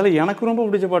 அதில் எனக்கு ரொம்ப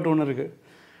பிடிச்ச பாட்டு ஒன்று இருக்குது.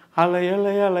 அலை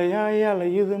அலை அலையாய்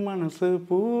அலையுது மனசு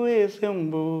பூவே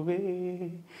செம்பூவே,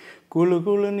 குழு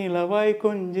குழு நிலவாய்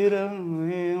கொஞ்சிரம்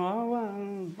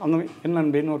அந்த என்ன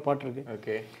அன்பேன்னு ஒரு பாட்டு இருக்குது.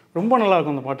 ஓகே, ரொம்ப நல்லா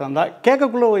இருக்கும் அந்த பாட்டு. அந்த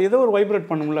கேட்கக்குள்ளே ஏதோ ஒரு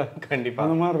வைப்ரேட் பண்ணும்ல. கண்டிப்பாக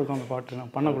அந்த மாதிரி இருக்கும் அந்த பாட்டு.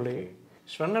 நான் பண்ணக்குள்ளேயே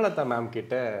ஸ்வர்ணலதா மேம்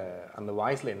கிட்ட அந்த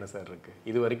வாய்ஸில் என்ன சார் இருக்குது?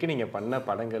 இது வரைக்கும் நீங்கள் பண்ண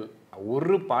படங்கள்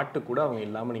ஒரு பாட்டு கூட அவங்க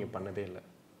இல்லாமல் நீங்கள் பண்ணதே இல்லை,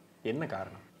 என்ன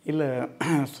காரணம்? இல்லை,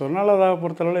 ஸ்வர்ணலதாவை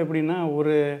பொறுத்தளவில் எப்படின்னா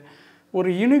ஒரு ஒரு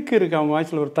யூனிக் இருக்குது அவங்க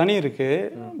வாய்ஸில், ஒரு தனி இருக்குது.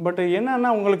 பட் என்னன்னா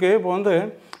உங்களுக்கு இப்போ வந்து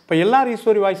இப்போ எல்லாரும்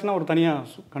ஈஸ்வரி வாய்ஸ்னால் ஒரு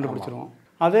தனியாக கண்டுபிடிச்சிருவோம்.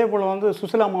 அதே போல் வந்து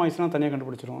சுசிலாமா வாய்ஸ்னால் தனியாக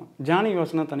கண்டுபிடிச்சிருவோம். ஜானகி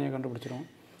வாய்ஸ்னால் தனியாக கண்டுபிடிச்சிருவோம்.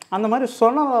 அந்த மாதிரி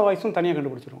ஸ்வர்ணலதா வாய்ஸும் தனியாக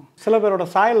கண்டுபிடிச்சிருவோம். சில பேரோட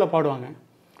சாயலில் பாடுவாங்க.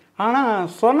 ஆனால்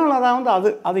ஸ்வர்ணலதா வந்து அது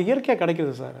அது இயற்கையாக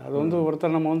கிடைக்கிது சார். அது வந்து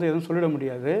ஒருத்தர் நம்ம வந்து எதுவும் சொல்லிட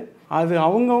முடியாது. அது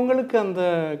அவங்கவுங்களுக்கு அந்த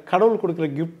கடவுள் கொடுக்குற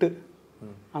கிஃப்ட்டு.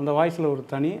 அந்த வாய்ஸில் ஒரு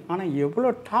தனி. ஆனால் எவ்வளோ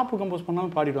டாப்பு கம்போஸ்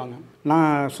பண்ணாலும் பாடிடுவாங்க.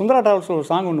 நான் சுந்தரா டிராவல்ஸில் ஒரு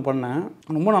சாங் ஒன்று பண்ணேன்,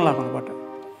 ரொம்ப நல்லா இருக்கும் அந்த பாட்டு.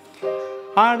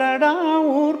 அடடா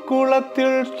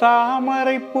ஊர்குளத்தில்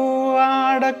தாமரை பூ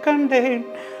ஆட கண்டேன்,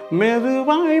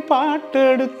 மெதுவாய்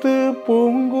பாட்டெடுத்து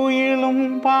பூங்குயிலும்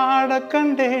பாட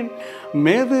கண்டேன்,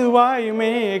 மெதுவாய்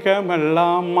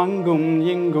மேகமெல்லாம் அங்கும்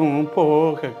இங்கும்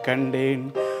போக கண்டேன்,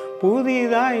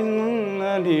 புதிதாய்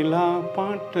நிலா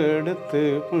பாட்டெடுத்து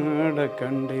பாட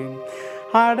கண்டேன்,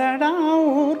 அடடா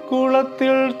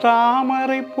ஊர்குளத்தில்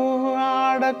தாமரை பூ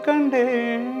ஆட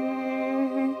கண்டேன்.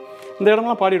 இந்த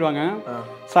இடம்லாம் பாடிடுவாங்க.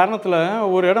 சரணத்தில்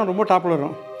ஒரு இடம் ரொம்ப டாப்பில்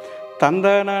வரும்.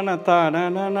 தந்தன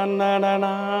தனன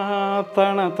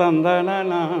தன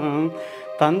தந்தன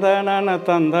தந்தன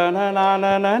தந்தன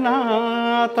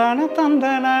தன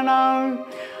தந்தன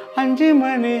 5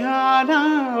 மணி ஆனா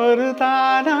ஒரு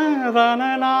தானா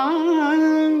தானனா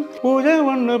பூஜை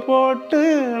ஒன்று போட்டு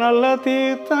நல்ல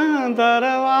தீர்த்தம்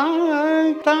தரவா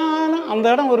தானா. அந்த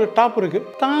இடம் ஒரு டாப் இருக்கு.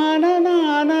 தான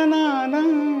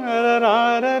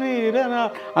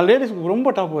லேடிஸ்க்கு ரொம்ப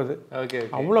டாப் அது.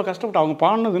 அவ்வளோ கஷ்டப்பட்டு அவங்க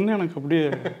பாடினதுன்னு எனக்கு அப்படியே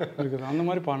இருக்குது. அந்த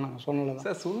மாதிரி பாடினாங்க சொன்னல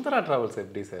சார். சுந்தரா டிராவல்ஸ்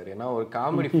எப்படி சார்? ஏன்னா ஒரு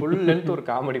காமெடி ஃபுல் லென்த் ஒரு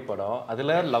காமெடி படம்,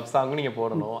 அதில் லவ் சாங்கும் நீங்கள்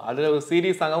போடணும், அதில் ஒரு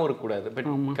சீரியஸ் சாங்காகவும் இருக்கக்கூடாது. பட்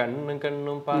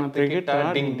கண்ணும் பார்த்துக்கிட்டா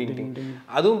டிங் டிங் டிங்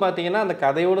அதுவும் பார்த்தீங்கன்னா அந்த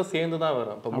கதையோடு சேர்ந்து தான்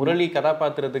வரும். இப்போ முரளி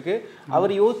கதாபாத்திரத்துக்கு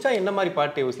அவர் யோசிச்சா என்ன மாதிரி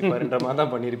பாட்டு யோசிப்பாருன்ற மாதிரி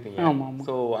தான் பண்ணியிருப்பீங்க.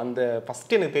 ஸோ அந்த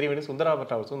ஃபர்ஸ்ட் எனக்கு தெரிய வேண்டிய சுந்தரா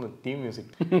டிராவல்ஸும் இந்த தீம்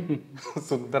மியூசிக்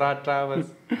சுந்தரா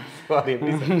டிராவல்ஸ் அது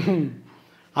எப்படி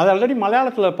அது ஆல்ரெடி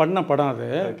மலையாளத்தில் பண்ண படம் அது.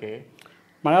 ஓகே.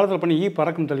 மலையாளத்தில் பண்ணி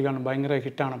பறக்கும் தெளிவான பயங்கர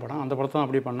ஹிட்டான படம். அந்த படத்தை தான்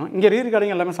அப்படி பண்ணோம். இங்கே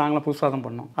ரீரிகார்டிங் எல்லாமே சாங்கில் புதுசாக தான்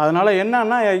பண்ணோம். அதனால்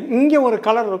என்னன்னா இங்கே ஒரு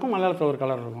கலர் இருக்கும், மலையாளத்தில் ஒரு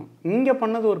கலர் இருக்கும். இங்கே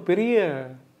பண்ணது ஒரு பெரிய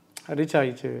ரீச்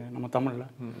ஆகிடுச்சு நம்ம தமிழில்.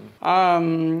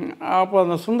 அப்போ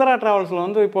அந்த சுந்தரா டிராவல்ஸில்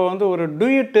வந்து இப்போ வந்து ஒரு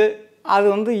டூயட்டு அது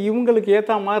வந்து இவங்களுக்கு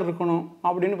ஏற்ற மாதிரி இருக்கணும்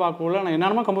அப்படின்னு பார்க்கக்குள்ள நான்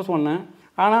என்னென்னமோ கம்போஸ் பண்ணேன்.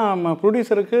 ஆனால் நம்ம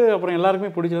ப்ரொடியூசருக்கு அப்புறம்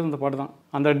எல்லாருக்குமே பிடிச்சது அந்த பாட்டு தான்.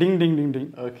 அந்த டிங் டிங் டிங்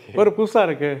டிங் ஒரு புதுசாக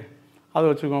இருக்குது, அதை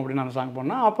வச்சுக்கோம் அப்படின்னு அந்த சாங்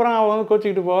பண்ணேன். அப்புறம் அவன் வந்து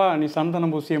கோச்சிக்கிட்டு போவா, நீ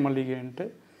சந்தனம் பூசிய மல்லிகைன்ட்டு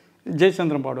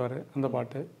ஜெயச்சந்திரன் பாடுவார் அந்த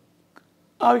பாட்டு.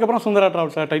 அதுக்கப்புறம் Sundara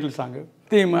travels title song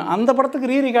theme. அந்த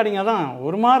படத்துக்கு ரீரிகார்டிங்காக தான்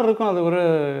ஒரு மாதிரி இருக்கும். அது ஒரு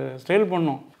ஸ்டைல்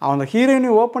பண்ணோம். அவன் அந்த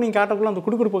ஹீரோயினி ஓப்பனிங் காட்டக்குள்ள அந்த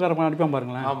குடுக்குடுப்புக்காரன் அடிப்பான்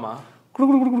பாருங்களேன். ஆமாம்.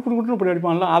 குடுக்குடுன்னு இப்படி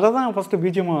அடிப்பான்ல, அதை தான் ஃபஸ்ட்டு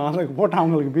பிஜிஎம்மா அதுக்கு போட்டான்.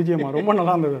 அவங்களுக்கு பிஜிஎம்மா ரொம்ப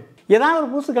நல்லா இருந்தது. ஏதாவது ஒரு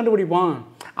புதுசு கண்டுபிடிப்போம்.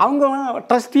 அவங்க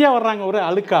ட்ரஸ்டியாக வர்றாங்க ஒரு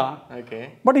அழுக்கா. ஓகே.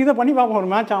 பட் இதை பண்ணி பார்ப்போம் ஒரு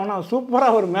மேட்ச் ஆகுனா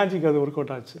சூப்பராக ஒரு மேட்சுக்கு அது ஒர்க்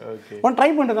அவுட் ஆச்சு. ஒன் ட்ரை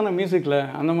பண்ணிட்டு தானே மியூசிக்கில்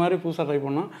அந்த மாதிரி புதுசாக ட்ரை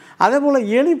பண்ணோம். அதே போல்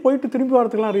எலி போயிட்டு திரும்பி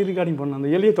வரத்துக்குலாம் ரீரிகார்டிங் பண்ணோம்.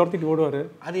 அந்த எலியை துரத்திட்டு ஓடுவார்.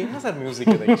 அது என்ன சார்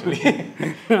மியூசிக் ஆக்சுவலி?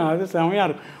 அது செமையாக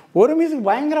இருக்கும். ஒரு மியூசிக்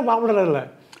பயங்கர பாப்புலர் இல்லை.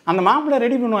 அந்த மாப்பிள்ளை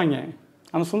ரெடி பண்ணுவாங்க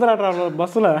அந்த சுந்தரா டிராவல்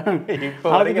பஸ்ஸில்.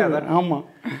 ஆமாம்.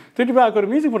 திருப்பி பார்க்க ஒரு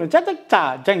மியூசிக் போட்டு சச்சா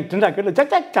ஜங் டிண்டா கேட்டு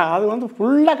சச்சா அது வந்து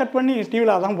ஃபுல்லாக கட் பண்ணி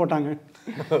டிவியில் அதான் போட்டாங்க.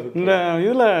 இந்த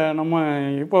இதில் நம்ம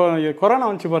இப்போ கொரோனா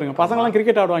வந்துச்சு பாருங்கள், பசங்களாம்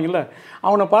கிரிக்கெட் ஆடுவாங்கல்ல,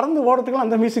 அவனை பறந்து ஓடுறதுக்குலாம்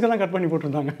அந்த மியூசிக்கை தான் கட் பண்ணி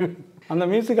போட்டிருந்தாங்க. அந்த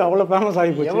மியூசிக் அவ்வளோ ஃபேமஸ்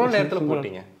ஆகி போச்சு. எவ்வளோ நேரத்தில்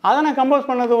போட்டீங்க? அதை நான் கம்போஸ்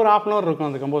பண்ணது ஒரு 1/2 hour இருக்கும்.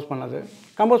 அந்த கம்போஸ் பண்ணது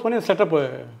கம்போஸ் பண்ணி செட்டப்பு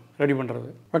ரெடி பண்ணுறது.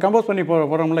 இப்போ கம்போஸ் பண்ணி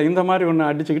போகிறோம்ல, இந்த மாதிரி ஒன்று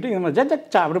அடிச்சுக்கிட்டு இந்த மாதிரி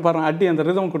ஜச்சா அப்படி பாருங்க அடி அந்த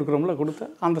ரிதம் கொடுக்குறோம்ல, கொடுத்து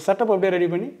அந்த செட்டப் அப்படியே ரெடி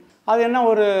பண்ணி அது என்ன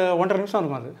ஒரு 1.5 நிமிஷம்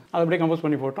இருக்கும். அது அப்படியே கம்போஸ்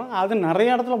பண்ணி போட்டோம். அது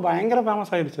நிறைய இடத்துல பயங்கர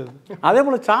ஃபேமஸ் ஆகிடுச்சு. அது அதே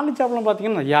போல் சார்லி சாப்ளின்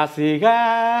பார்த்தீங்கன்னா யாசிகா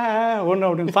ஒன்று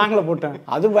அப்படின்னு சாங்கில் போட்டேன்.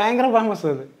 அது பயங்கர ஃபேமஸ்.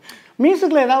 அது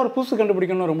மியூசிக்கில் ஏதாவது ஒரு புதுசு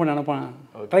கண்டுபிடிக்கணும்னு ரொம்ப நினைப்பேன்,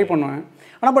 ட்ரை பண்ணுவேன்.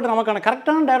 ஆனால் பட் நமக்கான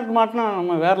கரெக்டான டேரக்டர் மாட்டினா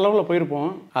நம்ம வேறு லெவலில்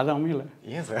போயிருப்போம். அது அமையல.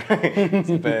 ஏன் சார்?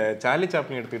 இப்போ சார்லி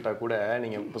சாப்ளின் எடுத்துக்கிட்டால் கூட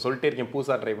நீங்கள் இப்போ சொல்லிட்டே இருக்கீங்க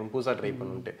புதுசாக ட்ரை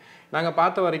பண்ணுன்ட்டு. நாங்கள்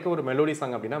பார்த்த வரைக்கும் ஒரு மெலோடி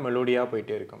சாங் அப்படின்னா மெலோடியாக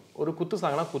போயிட்டே இருக்கும். ஒரு குத்து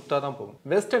சாங்னா குத்தாக தான் போகும்.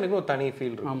 வெஸ்டர்னுக்கு ஒரு தனி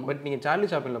ஃபீல் இருக்கும். பட் நீங்கள் சார்லி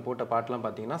சாப்ளினில் போட்ட பாட்டெலாம்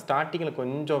பார்த்தீங்கன்னா ஸ்டார்டிங்கில்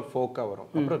கொஞ்சம் ஃபோக்காக வரும்,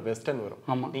 அப்புறம் வெஸ்டர்ன் வரும்.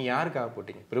 ஆமாம். நீங்கள் யாருக்காக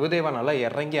போட்டிங்க? பிரபுதேவா நல்லா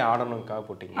இறங்கி ஆடணுக்காக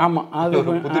போட்டிங்க. ஆமாம்,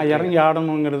 அது இறங்கி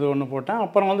ஆடணுங்கிறது ஒன்று போட்டேன்.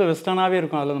 அப்புறம் வந்து வெஸ்டர்னாகவே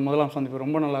இருக்கும். அதில் முதலாம் சந்திப்பு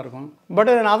ரொம்ப நல்லாயிருக்கும்.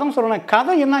 பட் நான் அதான் சொல்கிறேன், கதை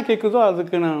என்ன கேட்குதோ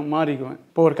அதுக்கு நான் மாறிக்குவேன்.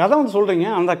 இப்போ ஒரு கதை வந்து சொல்கிறீங்க,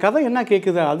 அந்த கதை என்ன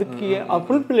கேட்குது, அதுக்கு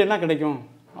ஃபுல்ஃபில் என்ன கிடைக்கும்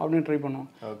அப்படின்னு ட்ரை பண்ணுவோம்.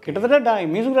 கிட்டத்தட்ட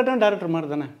மியூசிக் டைரக்டர் மாதிரி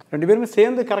தானே, 2 பேருமே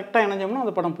சேர்ந்து கரெக்டாக இணைஞ்சோம்னா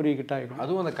அந்த படம் பெரிய கிட்ட ஆகிடும்.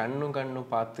 அதுவும் அந்த கண்ணும்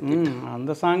பார்த்து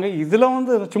அந்த சாங்கு இதில்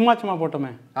வந்து சும்மா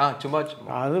போட்டோமே, சும்மா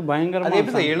அது பயங்கரமாக. அது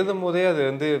எப்படி எழுதும் போதே அது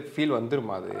வந்து ஃபீல்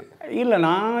வந்துருமா? அது இல்லை,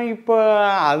 நான் இப்போ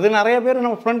அது நிறைய பேர்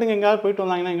நம்ம ஃப்ரெண்டுங்க எங்கேயாவது போயிட்டு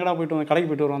வந்தாங்கன்னா எங்கடா போயிட்டு வந்தோம், கடைக்கு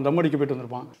போயிட்டு வருவோம், தம்மடிக்கு போயிட்டு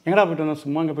வந்திருப்பான், எங்கடா போயிட்டு வந்தோம்,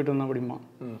 சும்மா அங்கே போயிட்டு வந்தோம் அப்படிமா.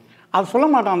 அது சொல்ல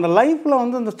மாட்டான். அந்த லைஃப்பில்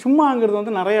வந்து அந்த சும்மாங்கிறது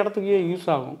வந்து நிறைய இடத்துக்கு யூஸ்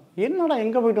ஆகும். என்னடா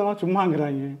எங்கே போயிட்டு வந்தாலும்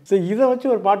சும்மாங்கிறாங்க. சரி, இதை வச்சு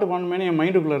ஒரு பாட்டு பண்ணணுமேனு என்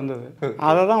மைண்டுக்குள்ளே இருந்தது.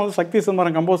 அதை தான் வந்து சக்தி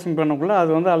சுந்தரம் கம்போசிங் பண்ணக்குள்ளே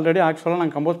அது வந்து ஆல்ரெடி ஆக்சுவலாக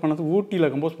நாங்கள் கம்போஸ் பண்ணது ஊட்டியில்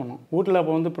கம்போஸ் பண்ணோம். ஊட்டியில்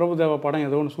அப்போ வந்து பிரபுதேவா படம்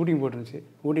ஏதோ ஒன்று ஷூட்டிங் போட்டுருந்துச்சு,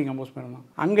 ஊட்டி கம்போஸ் பண்ணிருந்தோம்.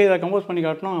 அங்கே இதை கம்போஸ் பண்ணி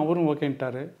காட்டினோம், அவரும்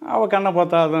ஓகேன்ட்டார். அவள் கண்ணை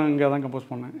பார்த்தா அதான் அங்கே தான்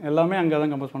கம்போஸ் பண்ணேன். எல்லாமே அங்கே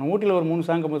தான் கம்போஸ் பண்ணேன். ஊட்டியில் ஒரு 3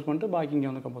 சாங் கம்போஸ் பண்ணிட்டு பாக்கி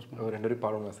இங்கே வந்து கம்போஸ் பண்ணேன். 2 பேரும்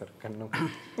பாடுங்க சார். கண்ணும்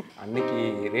அன்னைக்கு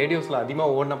ரேடியோஸில்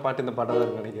அதிகமாக ஓடின பாட்டு இந்த பாட்டாக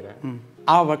தான் நினைக்கிறேன்.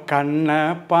 அவ கண்ணை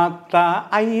பார்த்தா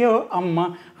ஐயோ அம்மா,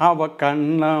 அவ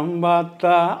கண்ணம்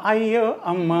பார்த்தா ஐயோ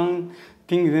அம்மா,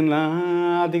 திங்குதுன்னா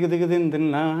திகு திகு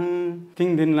திந்துன்னா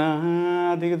திங்குதுன்னா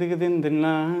திகு திகு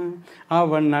திந்துன்னா,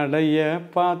 அவ நடைய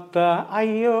பார்த்தா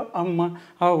ஐயோ அம்மா,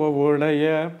 அவ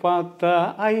உடைய பார்த்தா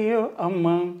ஐயோ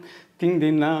அம்மா,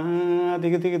 திங்குதின்னா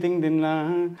திகு திகு திங்குதின்னா,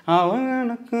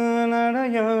 அவனுக்கு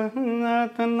நடையோ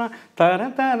தன்னா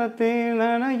தர தரத்தே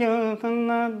நடையோ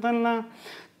தன்னா தன்னா,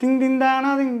 திந்திந்தானா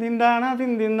திந்திந்தானா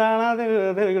திந்திந்தானா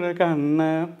கண்ணை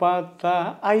பார்த்தா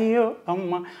ஐயோ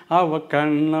அம்மா அவ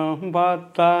கண்ணம்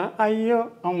பார்த்தா ஐயோ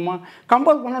அம்மா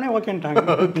கம்போஸ் பண்ணோடனே ஓகேன்ட்டாங்க.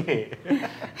 Okay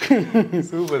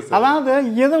super. அதாவது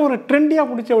ஏதோ ஒரு ட்ரெண்டியாக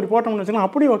பிடிச்சி அப்படி போட்டோம்னு வச்சுன்னா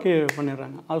அப்படியே ஓகே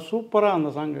பண்ணிடுறாங்க. அது சூப்பராக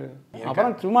அந்த சாங்கு.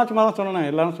 அப்புறம் சும்மா தான் சொன்னேன்,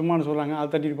 எல்லாரும் சும்மானு சொல்கிறாங்க,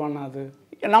 அது தட்டிட்டு பாடினா அது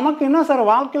நமக்கு என்ன சார்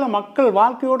வாழ்க்கையில் மக்கள்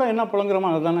வாழ்க்கையோட என்ன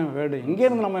புழங்குறோமோ அதுதானே வேடு.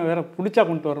 எங்கேருந்து நம்ம வேறு பிடிச்சா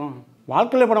கொண்டு வரோம்.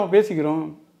 வாழ்க்கையில் இப்போ நம்ம பேசிக்கிறோம்,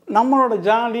 நம்மளோட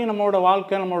ஜாலி, நம்மளோட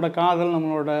வாழ்க்கை, நம்மளோட காதல்,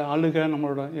 நம்மளோட அழுகை,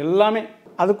 நம்மளோட எல்லாமே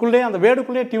அதுக்குள்ளேயே அந்த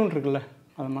வேடுக்குள்ளேயே டியூன் இருக்குல்ல,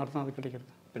 அது மாதிரி தான் அது கிடைக்கிறது.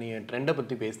 இப்போ நீங்கள் ட்ரெண்டை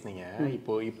பற்றி பேசுனீங்க.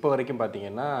 இப்போ வரைக்கும்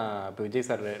பார்த்தீங்கன்னா இப்போ விஜய்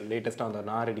சார் லேட்டஸ்ட்டாக அந்த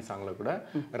நாரெடி சாங்கில் கூட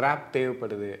ரேப்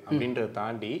தேவைப்படுது அப்படின்றத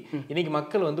தாண்டி இன்னைக்கு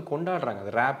மக்கள் வந்து கொண்டாடுறாங்க,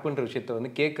 அந்த ரேப்புன்ற விஷயத்த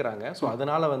வந்து கேட்குறாங்க. ஸோ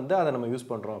அதனால் வந்து அதை நம்ம யூஸ்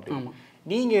பண்ணுறோம் அப்படின்னு.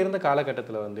 நீங்கள் இருந்த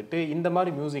காலகட்டத்தில் வந்துட்டு இந்த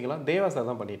மாதிரி மியூசிக்லாம் தேவா சார்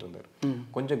தான் பண்ணிட்டு இருந்தார்.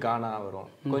 கொஞ்சம் கானா வரும்,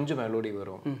 கொஞ்சம் மெலோடி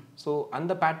வரும். ஸோ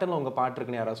அந்த பேட்டர்னில் உங்கள் பாட்டு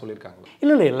இருக்குன்னு யாராவது சொல்லியிருக்காங்களா?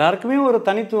 இல்லை எல்லாருக்குமே ஒரு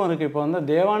தனித்துவம் இருக்குது. இப்போ வந்து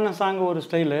தேவான சாங் ஒரு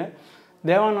ஸ்டைலு.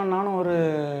 தேவானன்னானும் ஒரு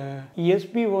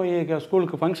எஸ்பிஓஏ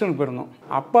ஸ்கூலுக்கு ஃபங்க்ஷனுக்கு போயிருந்தோம்.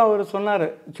 அப்போ அவர் சொன்னார்,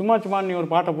 சும்மா நீ ஒரு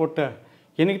பாட்டை போட்ட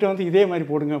என்கிட்ட வந்து இதே மாதிரி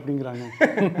போடுங்க அப்படிங்கிறாங்க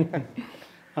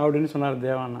அப்படின்னு சொன்னார்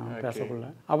தேவானா பேசக்குள்ள.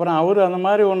 அப்புறம் அவர் அந்த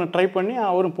மாதிரி ஒன்று ட்ரை பண்ணி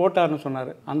அவரும் போட்டார்னு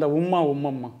சொன்னார். அந்த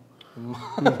உம்மம்மா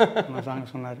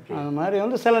சாங் சொன்னார். அந்த மாதிரி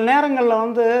வந்து சில நேரங்களில்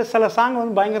வந்து சில சாங்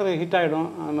வந்து பயங்கர ஹிட் ஆகிடும்.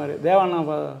 அந்த மாதிரி தேவானா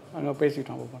அங்கே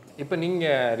பேசிக்கிட்டோம். இப்போ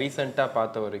நீங்கள் ரீசெண்டாக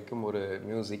பார்த்த வரைக்கும் ஒரு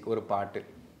மியூசிக், ஒரு பாட்டு,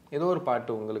 ஏதோ ஒரு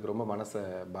பாட்டு உங்களுக்கு ரொம்ப மனசை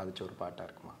பாதித்த ஒரு பாட்டாக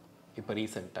இருக்குமா? இப்போ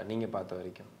ரீசெண்டாக நீங்கள் பார்த்த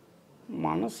வரைக்கும்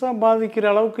மனசை பாதிக்கிற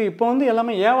அளவுக்கு இப்போ வந்து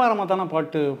எல்லாமே வியாபாரமாக தானே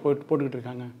பாட்டு போட்டுக்கிட்டு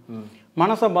இருக்காங்க.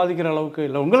 மனசை பாதிக்கிற அளவுக்கு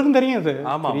இல்லை. உங்களுக்கும் தெரியும், இது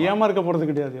தெரியாமல் இருக்க போகிறது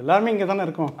கிடையாது. எல்லாருமே இங்கே தானே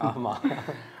இருக்கோம். ஆமாம்.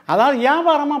 அதாவது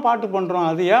வியாபாரமாக பாட்டு பண்ணுறோம்,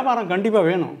 அது வியாபாரம் கண்டிப்பாக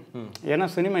வேணும். ஏன்னா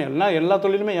சினிமா எல்லா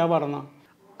தொழிலுமே வியாபாரம் தான்.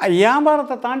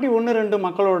 வியாபாரத்தை தாண்டி 1-2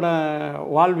 மக்களோட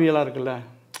வாழ்வியலாக இருக்குல்ல,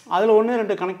 அதில்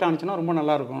 1-2 கனெக்ட் ஆனிச்சுன்னா ரொம்ப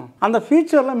நல்லாயிருக்கும். அந்த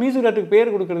ஃபியூச்சரில் மியூசிக் டேரக்டருக்கு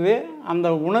பேர் கொடுக்குறதே அந்த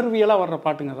உணர்வியலாக வர்ற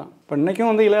பாட்டுங்க தான். இப்போ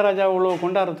இன்றைக்கும் வந்து இளையராஜா இவ்வளோ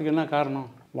கொண்டாடுறதுக்கு என்ன காரணம்?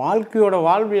 வாழ்க்கையோட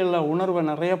வாழ்வியலில் உணர்வை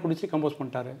நிறையா பிடிச்சி கம்போஸ்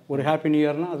பண்ணிட்டாரு. ஒரு ஹாப்பி நியூ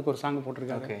இயர்னா அதுக்கு ஒரு சாங்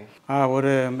போட்டிருக்காரு.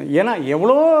 ஒரு ஏன்னா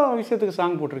எவ்வளோ விஷயத்துக்கு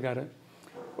சாங் போட்டிருக்காரு.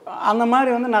 அந்த மாதிரி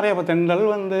வந்து நிறைய இப்போ தென்றல்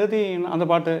வந்து அந்த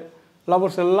பாட்டு,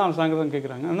 லவர்ஸ் எல்லாம் அந்த சாங்கு தான்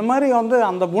கேட்குறாங்க. அந்த மாதிரி வந்து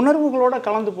அந்த உணர்வுகளோடு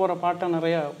கலந்து போகிற பாட்டை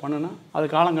நிறையா பண்ணுனா அது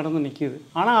காலம் கடந்து நிற்கிது.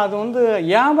 ஆனால் அது வந்து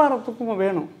வியாபாரத்துக்கும்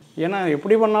வேணும். ஏன்னா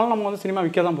எப்படி பண்ணாலும் நம்ம வந்து சினிமா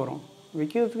விற்க தான் போகிறோம்.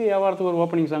 விற்கிறதுக்கு வியாபாரத்துக்கு ஒரு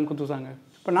ஓப்பனிங் சாங், குத்து சாங்கு.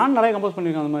 இப்போ நான் நிறைய கம்போஸ்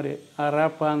பண்ணியிருக்கேன். அந்த மாதிரி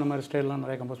ரேப்பு அந்த மாதிரி ஸ்டைல்லாம்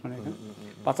நிறைய கம்போஸ் பண்ணியிருக்கேன்.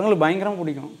 பசங்களுக்கு பயங்கரமாக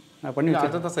பிடிக்கும். நான் பண்ணி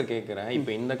அதை தான் சார் கேட்குறேன்.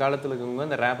 இப்போ இந்த காலத்தில் இருக்கவங்க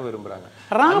அந்த ரேப்பை விரும்புகிறாங்க.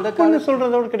 ரேப்புன்னு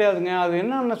சொல்கிறதோடு கிடையாதுங்க. அது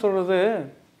என்னென்ன சொல்கிறது,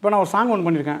 இப்போ நான் ஒரு சாங் ஒன்று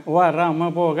பண்ணியிருக்கேன்.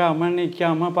 வராம போகாம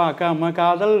நிற்காம பார்க்காம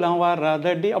காதல் நான்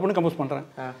வராதடி அப்படின்னு கம்போஸ் பண்ணுறேன்.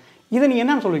 இதை நீங்கள்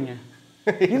என்னன்னு சொல்லுவீங்க?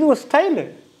 இது ஒரு ஸ்டைலு.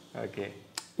 ஓகே,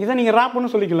 இதை நீங்கள்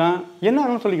ரேப்புன்னு சொல்லிக்கலாம்,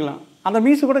 என்னன்னு சொல்லிக்கலாம். அந்த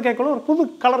மியூசிக் கூட கேட்கல ஒரு புது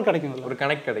கலர் கிடைக்கும், ஒரு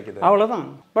கனெக்ட் கிடைக்குது, அவ்வளோதான்.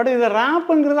 பட் இது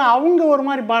ரேப்புங்கிறது அவங்க ஒரு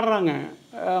மாதிரி பாடுறாங்க.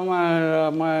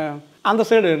 அந்த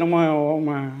சைடு நம்ம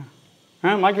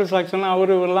மைக்கேல் ஜாக்சன்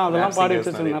அவர் எல்லாம் அதெல்லாம் பாடி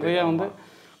வச்சு நிறையா வந்து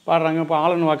பாடுறாங்க. இப்போ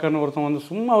ஆலன் வாக்கர்னு ஒருத்தன் வந்து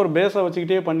சும்மா ஒரு பேஸை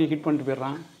வச்சுக்கிட்டே பண்ணி ஹிட் பண்ணிட்டு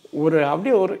போயிடுறான்.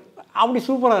 அப்படி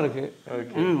சூப்பராக இருக்குது.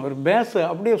 ஒரு பேஸு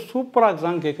அப்படியே சூப்பராக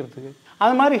சாங் கேட்குறதுக்கு.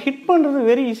 அது மாதிரி ஹிட் பண்ணுறது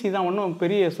வெரி ஈஸி தான், ஒன்றும்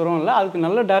பெரிய சுரம் இல்லை. அதுக்கு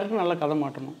நல்ல டேரக்டர் நல்ல கதை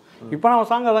மாட்டணும். இப்போ நான்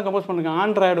சாங் அதான் கம்போஸ் பண்ணுறேன்.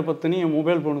 ஆண்ட்ராய்டு 10 என்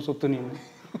மொபைல் ஃபோனு சுற்றுனி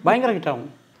பயங்கர ஹிட்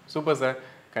ஆகும். Super sir.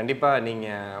 கண்டிப்பாக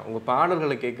நீங்கள் உங்கள்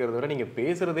பாடல்களை கேட்குறத விட நீங்கள்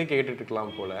பேசுகிறதே கேட்டுட்டு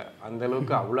இருக்கலாம் போல்.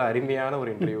 அந்தளவுக்கு அவ்வளோ அருமையான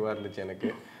ஒரு இன்டர்வியூவாக இருந்துச்சு எனக்கு.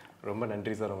 ரொம்ப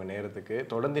நன்றி சார் உங்கள் நேரத்துக்கு.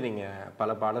 தொடர்ந்து நீங்கள்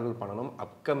பல பாடல்கள் பண்ணணும்.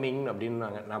 அப்கமிங் அப்படின்னு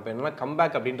நான் இப்போ என்னன்னா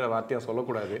கம்பேக் அப்படின்ற வார்த்தையை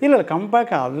சொல்லக்கூடாது. இல்லை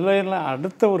கம்பேக் அதில் இல்லை,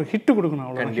 அடுத்த ஒரு ஹிட்டு கொடுக்கணும்.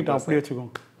 அவ்வளோ ஹிட் அப்படி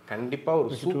வச்சுக்கோங்க. கண்டிப்பாக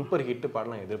ஒரு சூப்பர் ஹிட்டு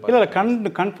பாடலாம் எதிர்பார்க்க.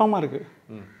 இல்லை கன்ஃபார்மாக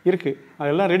இருக்குது.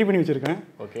 அதெல்லாம் ரெடி பண்ணி வச்சுருக்கேன்.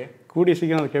 ஓகே, கூடிய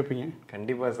சீக்கிரம் அதை கேட்பீங்க.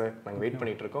 கண்டிப்பாக சார், நாங்கள் வெயிட்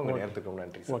பண்ணிட்டு இருக்கோம். உங்கள் நேரத்துக்கு ரொம்ப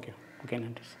நன்றி. ஓகே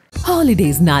நன்றி.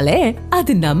 ஹாலிடேஸ்னாலே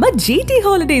அது நம்ம GT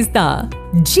Holidays தான்.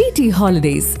 GT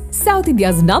Holidays, South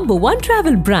India's #1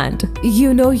 travel brand.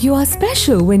 You know you are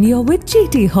special when you're with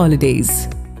GT Holidays.